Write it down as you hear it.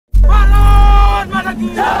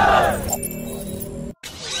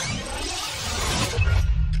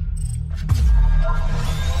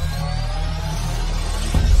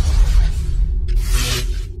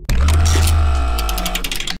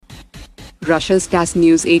Russia's TASS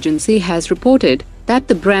news agency has reported that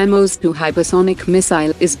the Brahmos-2 hypersonic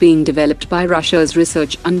missile is being developed by Russia's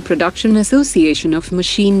Research and Production Association of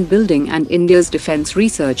Machine Building and India's Defense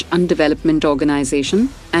Research and Development Organization,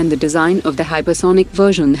 and the design of the hypersonic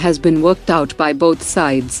version has been worked out by both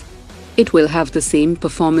sides. It will have the same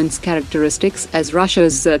performance characteristics as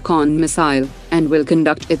Russia's Zircon missile, and will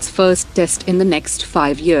conduct its first test in the next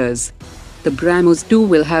 5 years. The Brahmos-2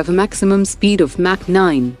 will have a maximum speed of Mach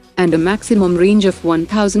 9, and a maximum range of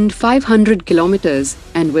 1,500 kilometers,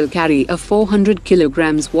 and will carry a 400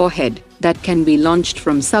 kilograms warhead that can be launched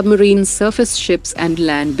from submarines, surface ships and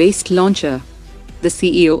land-based launcher. The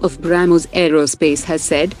CEO of Brahmos Aerospace has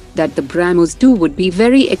said that the Brahmos-2 would be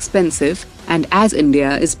very expensive, and as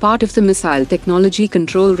India is part of the missile technology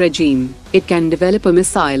control regime, it can develop a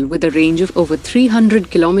missile with a range of over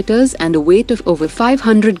 300 kilometers and a weight of over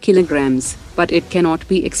 500 kilograms, but it cannot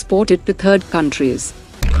be exported to third countries.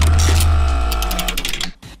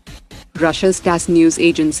 Russia's TASS news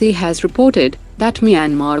agency has reported that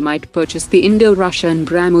Myanmar might purchase the Indo-Russian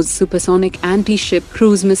Brahmos supersonic anti-ship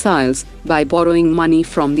cruise missiles by borrowing money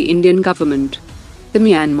from the Indian government. The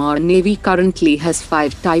Myanmar Navy currently has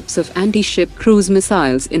 5 types of anti-ship cruise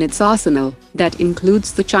missiles in its arsenal, that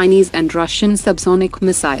includes the Chinese and Russian subsonic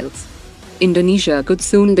missiles. Indonesia could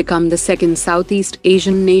soon become the second Southeast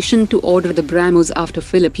Asian nation to order the Brahmos after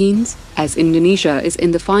Philippines, as Indonesia is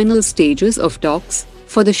in the final stages of talks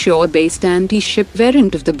for the shore-based anti-ship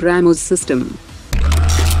variant of the Brahmos system.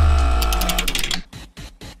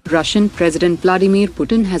 Russian President Vladimir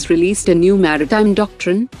Putin has released a new maritime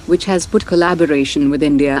doctrine, which has put collaboration with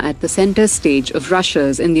India at the center stage of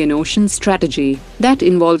Russia's Indian Ocean strategy, that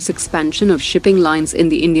involves expansion of shipping lines in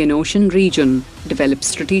the Indian Ocean region, develop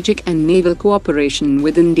strategic and naval cooperation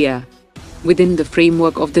with India. Within the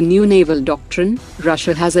framework of the new naval doctrine,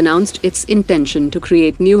 Russia has announced its intention to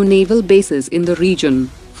create new naval bases in the region,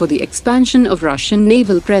 for the expansion of Russian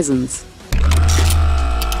naval presence.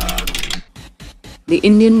 The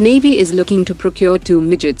Indian Navy is looking to procure 2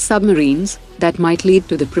 Midget submarines, that might lead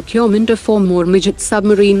to the procurement of 4 more Midget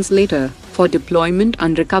submarines later, for deployment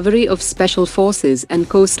and recovery of special forces and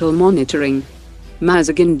coastal monitoring.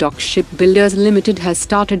 Mazagon Dock Shipbuilders Limited has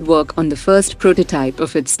started work on the first prototype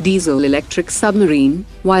of its diesel-electric submarine,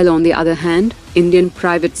 while on the other hand, Indian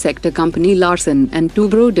private sector company Larsen &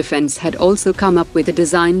 Toubro Defence had also come up with a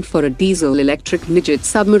design for a diesel-electric Midget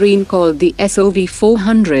submarine called the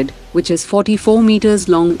SOV-400, which is 44 meters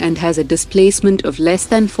long and has a displacement of less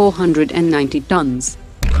than 490 tons.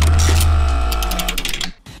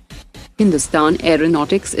 Hindustan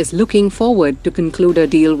Aeronautics is looking forward to conclude a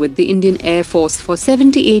deal with the Indian Air Force for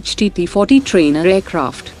 70 HTT-40 trainer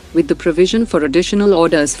aircraft, with the provision for additional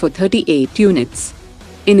orders for 38 units.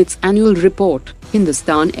 In its annual report,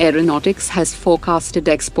 Hindustan Aeronautics has forecasted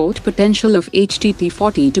export potential of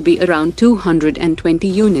HTT-40 to be around 220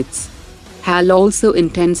 units. HAL also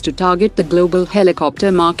intends to target the global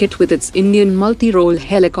helicopter market with its Indian multi-role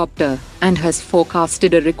helicopter, and has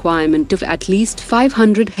forecasted a requirement of at least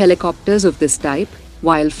 500 helicopters of this type,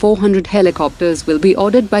 while 400 helicopters will be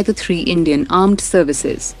ordered by the 3 Indian armed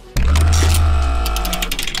services.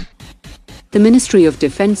 The Ministry of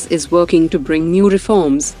Defence is working to bring new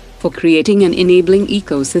reforms for creating an enabling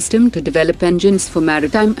ecosystem to develop engines for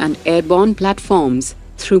maritime and airborne platforms,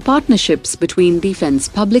 through partnerships between defense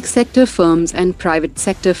public sector firms and private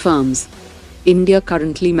sector firms. India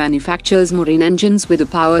currently manufactures marine engines with a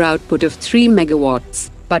power output of 3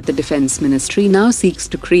 megawatts, but the Defense Ministry now seeks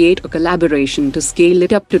to create a collaboration to scale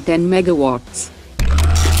it up to 10 megawatts.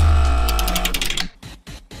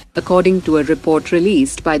 According to a report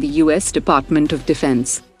released by the US Department of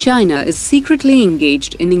Defense, China is secretly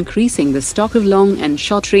engaged in increasing the stock of long and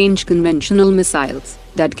short-range conventional missiles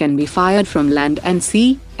that can be fired from land and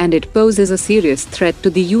sea, and it poses a serious threat to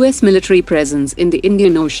the US military presence in the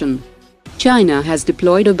Indian Ocean. China has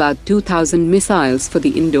deployed about 2,000 missiles for the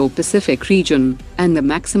Indo-Pacific region, and the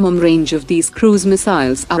maximum range of these cruise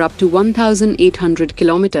missiles are up to 1,800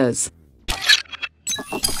 kilometers.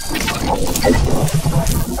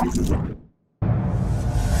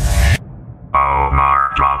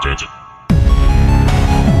 IMRH.